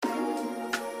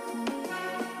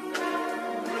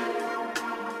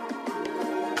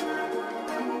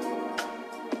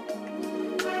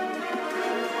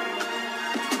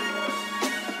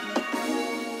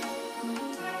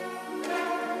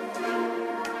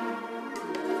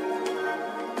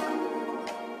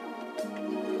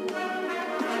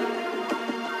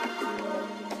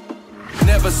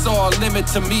Never saw a limit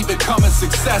to me becoming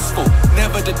successful.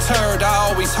 Never deterred, I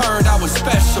always heard I was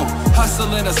special.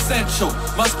 Hustling essential,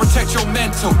 must protect your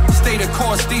mental. Stay the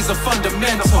course, these are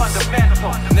fundamentals.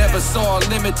 Never saw a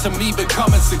limit to me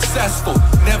becoming successful.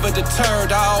 Never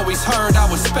deterred, I always heard I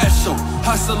was special.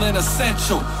 Hustling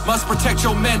essential, must protect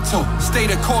your mental. Stay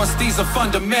the course, these are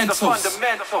fundamentals.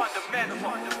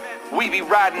 We be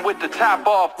riding with the top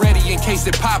off, ready in case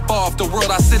it pop off. The world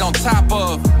I sit on top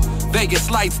of. Vegas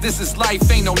lights, this is life,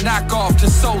 ain't no knockoff.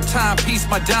 Just soul timepiece,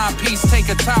 my dime piece, take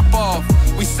a top off.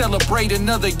 We celebrate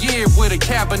another year with a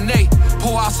Cabernet.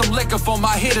 Pour out some liquor for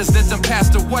my hitters that done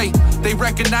passed away. They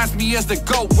recognize me as the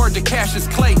GOAT, word to Cassius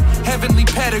Clay. Heavenly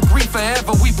pedigree,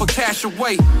 forever we put cash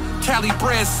away. Cali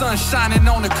bread, sun shining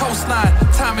on the coastline.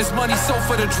 Time is money, so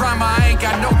for the drama I ain't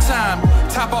got no time.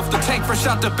 Top off the tank, fresh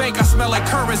out the bank, I smell like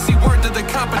currency. Word to the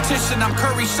competition, I'm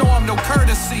Curry, show 'em no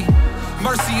courtesy.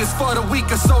 Mercy is for the weak,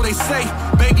 or so they say.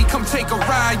 Baby, come take a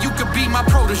ride, you could be my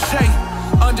protege.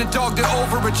 Underdog to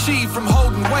overachieve from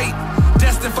holding weight.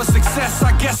 Destined for success,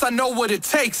 I guess I know what it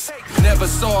takes. Never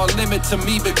saw a limit to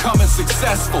me becoming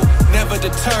successful. Never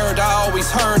deterred, I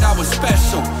always heard I was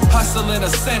special. Hustling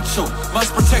essential,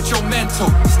 must protect your mental.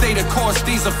 Stay the course,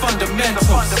 these are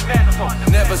fundamentals.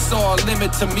 Never saw a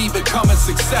limit to me becoming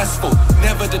successful.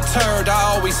 Never deterred, I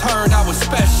always heard I was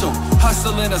special.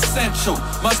 Hustling essential,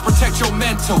 must protect your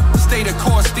mental. Stay the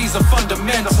course, these are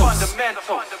fundamentals.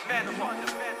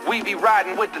 We be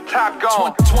riding with the top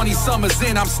gone. 20 summers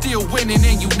in, I'm still winning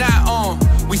and you not on.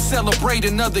 We celebrate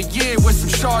another year with some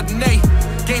Chardonnay.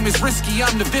 Game is risky,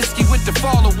 I'm the Visky with the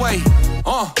fall away.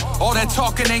 All that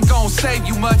talking ain't gon' save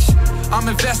you much. I'm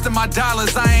investing my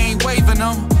dollars, I ain't waving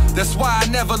them. That's why I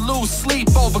never lose sleep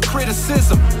over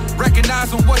criticism.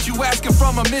 Recognizing what you asking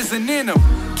from them isn't in them.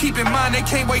 Keep in mind they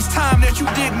can't waste time that you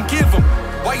didn't give them.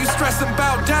 Why you stressing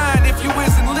about dying if you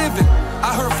isn't living?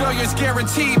 I heard failure's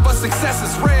guaranteed, but success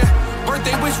is rare.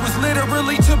 Birthday wish was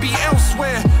literally to be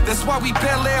elsewhere. That's why we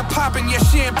Bel Air popping, yeah,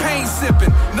 champagne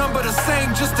sipping. Number the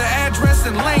same, just the address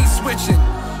and lane switching.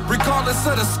 Regardless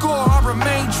of the score, I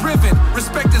remain driven.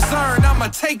 Respect is earned, I'ma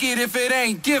take it if it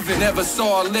ain't given. Never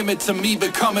saw a limit to me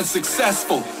becoming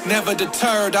successful. Never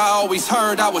deterred, I always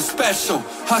heard I was special.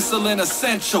 Hustling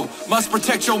essential, must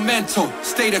protect your mental.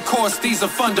 Stay the course, these are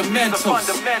fundamentals.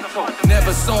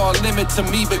 Never saw a limit to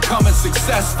me becoming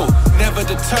successful. Never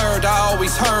deterred, I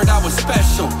always heard I was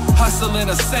special. Hustling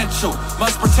essential,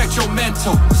 must protect your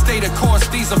mental. Stay the course,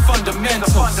 these are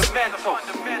fundamentals.